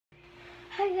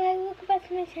Hi guys, welcome back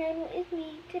to my channel. It's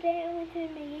me. Today I'm going to be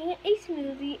making a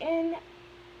smoothie and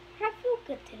I feel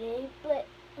good today, but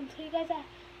I'm telling you guys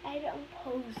I don't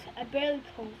post. I barely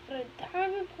post, but I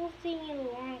haven't been posting in a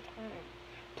long time.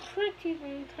 Pretty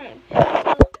long time.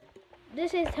 So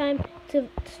this is time to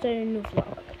start a new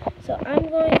vlog. So I'm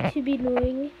going to be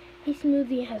doing a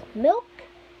smoothie. It has milk,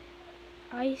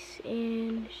 ice,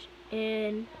 and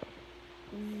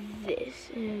this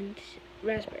and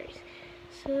raspberries.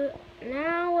 So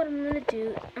now what I'm gonna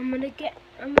do, I'm gonna get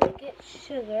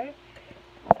sugar.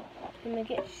 I'm gonna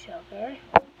get sugar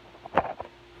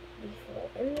before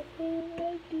anything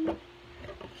I do.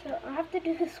 So I have to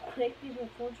do this quick because my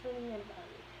phone's running out of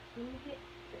battery. I'm gonna get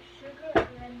the sugar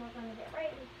and then we're gonna get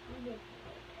right into it.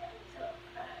 So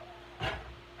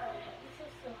this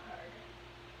is so hard.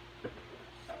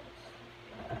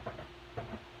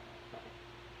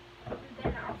 And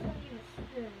then I also need a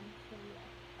spoon. So yeah.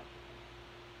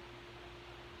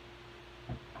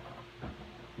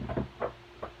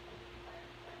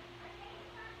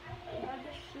 I have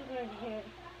the sugar in here.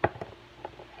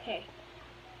 Okay.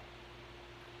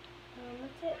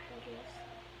 That's it, I guess.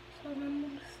 So then I'm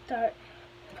going to start.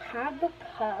 Have the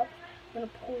cup. I'm going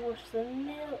to pour some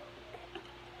milk.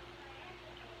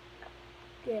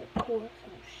 Pour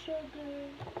some sugar.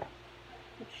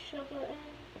 Put sugar in.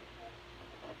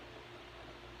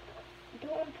 I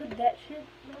don't want to put that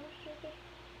no sugar.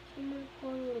 So I'm going to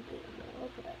pour a little bit more.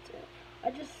 But that's it.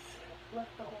 I just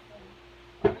left the whole thing.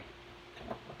 Put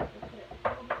it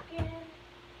all back in.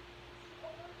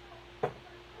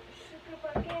 Sugar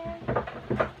back in.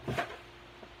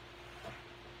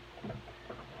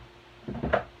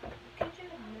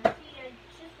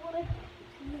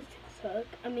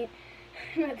 I mean,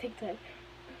 not TikTok.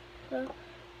 So,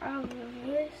 I'm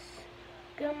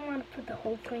gonna put the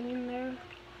whole thing in there.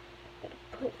 Gonna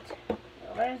put the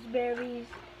raspberries.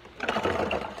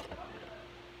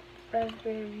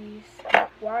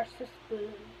 Wash the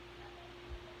spoon.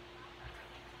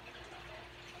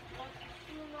 Wash the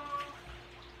spoon off.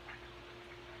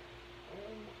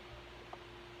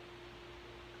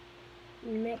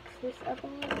 And mix this up a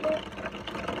little bit.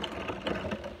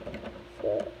 So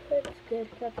that's good.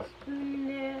 Got the spoon in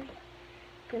there.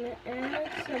 Gonna add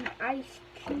some ice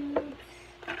cubes.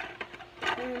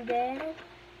 And then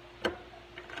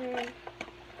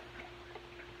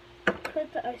put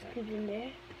the ice cubes in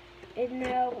there. And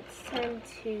now it's time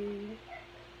to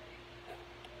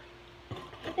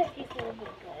make that taste a little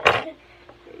bit good.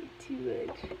 Way too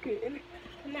much good.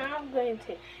 Now I'm going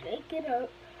to shake it up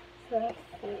so that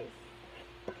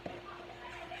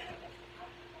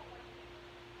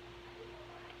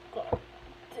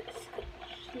it's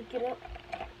shake it up.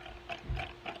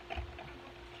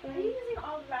 Are you using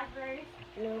all the raspberries?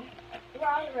 No. Where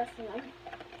are the rest of them?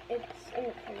 It's in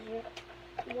the freezer.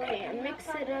 Okay, mix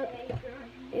it up,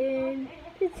 and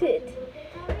that's it.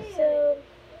 So,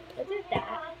 I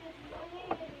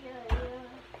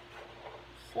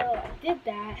did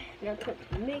that. Now I'm going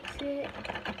to mix it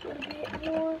a little bit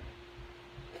more.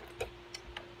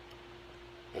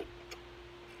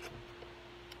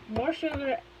 More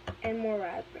sugar and more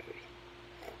raspberries.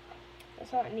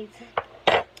 That's all it needs.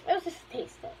 It was just a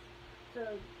taste test. So,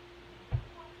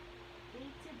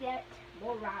 need to get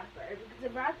more raspberry because the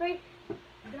raspberry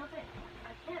doesn't,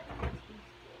 I can't really taste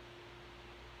it.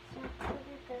 So, I'm going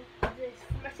to do this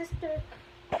for my sister.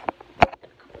 I'm going to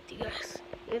come with you guys.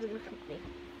 You guys are going to come with me.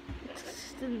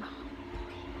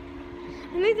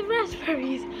 I need the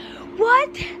raspberries.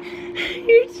 What?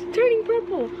 You're turning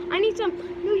purple. I need some.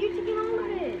 No, you're taking all of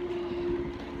it.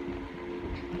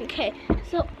 Okay,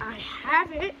 so I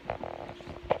have it.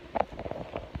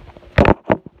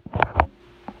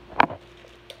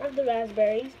 Of the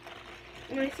raspberries.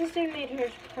 My sister made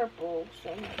hers purple, so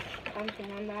I'm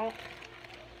counting on that.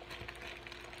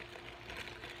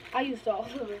 I used all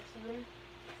the rest of them.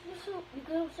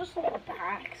 Because it was just on the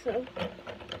back, so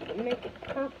make it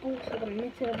purple so I can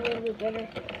mix it up a little bit better.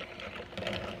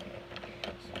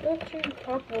 So don't turn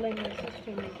purple like my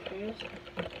sister made hers.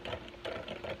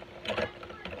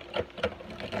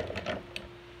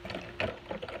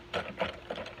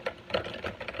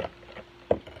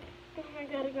 Oh my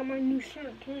god, I got my new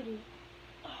shirt dirty.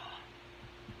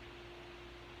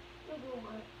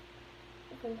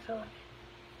 Okay, so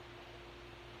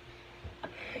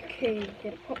okay,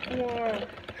 gotta put more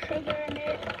sugar in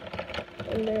it,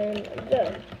 and then I'm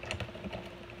done.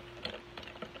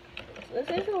 So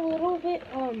this is a little bit,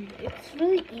 it's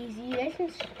really easy.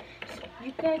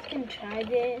 You guys can try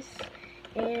this,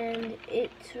 and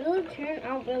it's really turned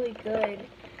out really good.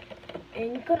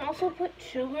 And you can also put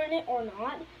sugar in it or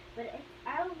not, but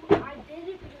I did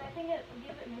it because I think it would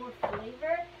give it more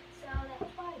flavor, so that's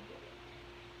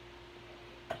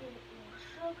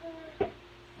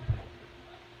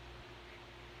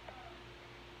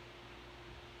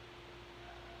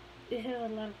This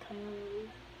has a lot of calories.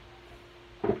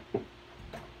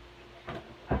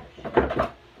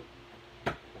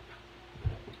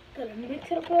 Gotta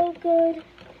mix it up real good.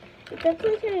 It's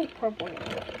definitely turning purple now.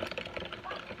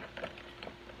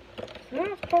 It's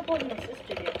not as purple as my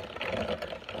sister did.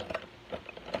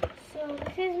 So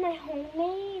this is my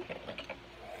homemade.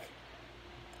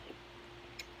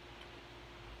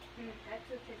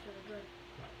 Actually tastes really good.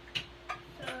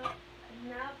 So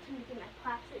now to make my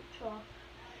plastic straw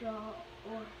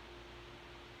or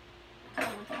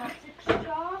plastic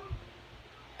straw.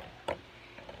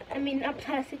 I mean not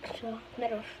plastic straw,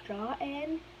 metal straw,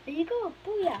 and there you go,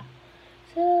 booyah.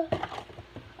 So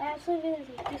I absolutely really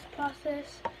like this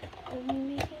process of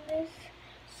me making this.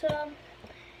 So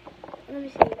let me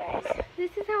see you guys.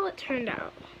 This is how it turned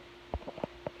out.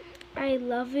 I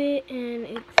love it and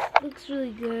it looks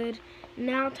really good.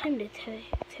 Now time to test.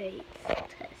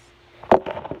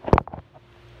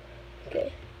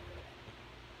 Okay.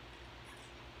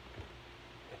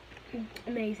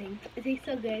 Amazing. It tastes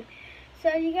so good.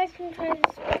 So you guys can try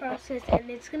this process and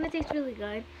it's gonna taste really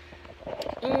good.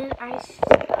 And I'll see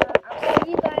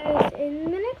you guys in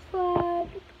the next vlog.